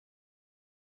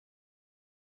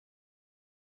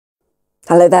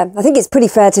Hello there. I think it's pretty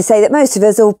fair to say that most of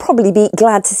us will probably be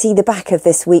glad to see the back of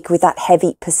this week with that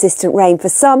heavy, persistent rain. For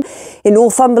some, in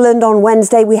Northumberland on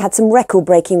Wednesday, we had some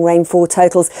record-breaking rainfall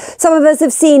totals. Some of us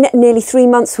have seen nearly 3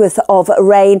 months worth of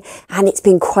rain, and it's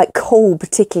been quite cold,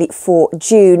 particularly for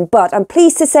June. But I'm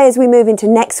pleased to say as we move into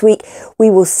next week,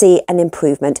 we will see an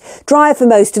improvement. Drier for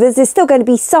most of us. There's still going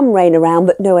to be some rain around,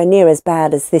 but nowhere near as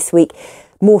bad as this week.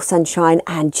 More sunshine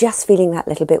and just feeling that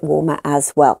little bit warmer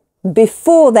as well.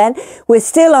 Before then, we're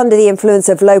still under the influence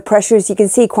of low pressure, as you can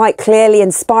see quite clearly,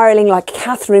 and spiralling like a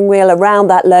Catherine wheel around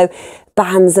that low.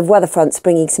 Bands of weather fronts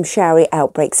bringing some showery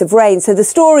outbreaks of rain. So the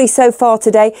story so far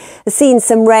today has seen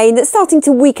some rain that's starting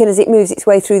to weaken as it moves its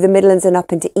way through the Midlands and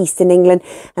up into eastern England,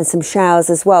 and some showers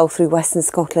as well through western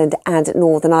Scotland and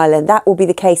Northern Ireland. That will be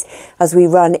the case as we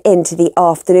run into the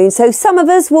afternoon. So some of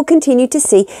us will continue to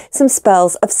see some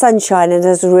spells of sunshine, and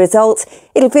as a result,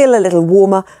 it'll feel a little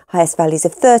warmer. Highest values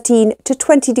of 13 to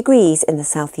 20 degrees in the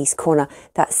southeast corner.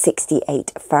 That's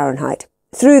 68 Fahrenheit.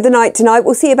 Through the night tonight,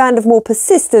 we'll see a band of more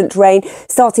persistent rain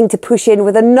starting to push in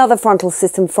with another frontal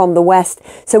system from the west.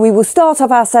 So we will start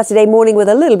off our Saturday morning with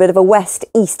a little bit of a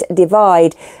west-east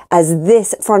divide as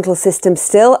this frontal system,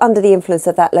 still under the influence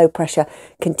of that low pressure,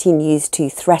 continues to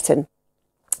threaten.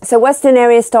 So western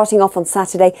areas starting off on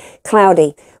Saturday,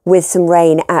 cloudy with some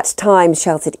rain at times.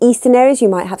 Sheltered eastern areas, you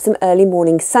might have some early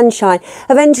morning sunshine.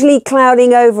 Eventually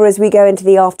clouding over as we go into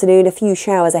the afternoon. A few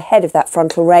showers ahead of that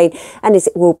frontal rain, and as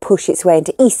it will push its way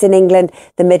into eastern England,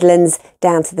 the Midlands,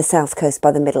 down to the south coast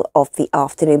by the middle of the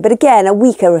afternoon. But again, a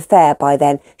weaker affair by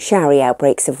then. Showery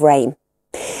outbreaks of rain.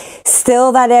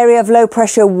 Still that area of low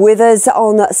pressure with us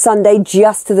on Sunday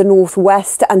just to the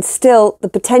northwest, and still the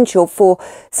potential for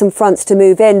some fronts to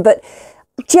move in. But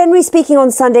generally speaking, on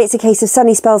Sunday, it's a case of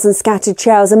sunny spells and scattered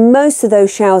showers, and most of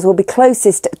those showers will be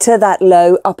closest to that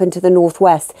low up into the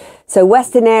northwest. So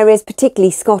western areas,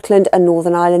 particularly Scotland and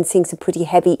Northern Ireland, seeing some pretty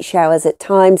heavy showers at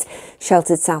times.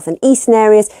 Sheltered south and eastern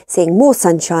areas, seeing more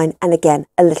sunshine and again,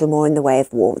 a little more in the way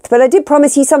of warmth. But I did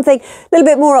promise you something a little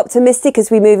bit more optimistic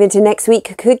as we move into next week.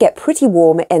 It could get pretty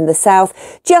warm in the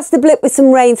south. Just a blip with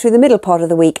some rain through the middle part of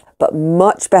the week, but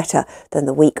much better than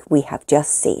the week we have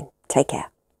just seen. Take care.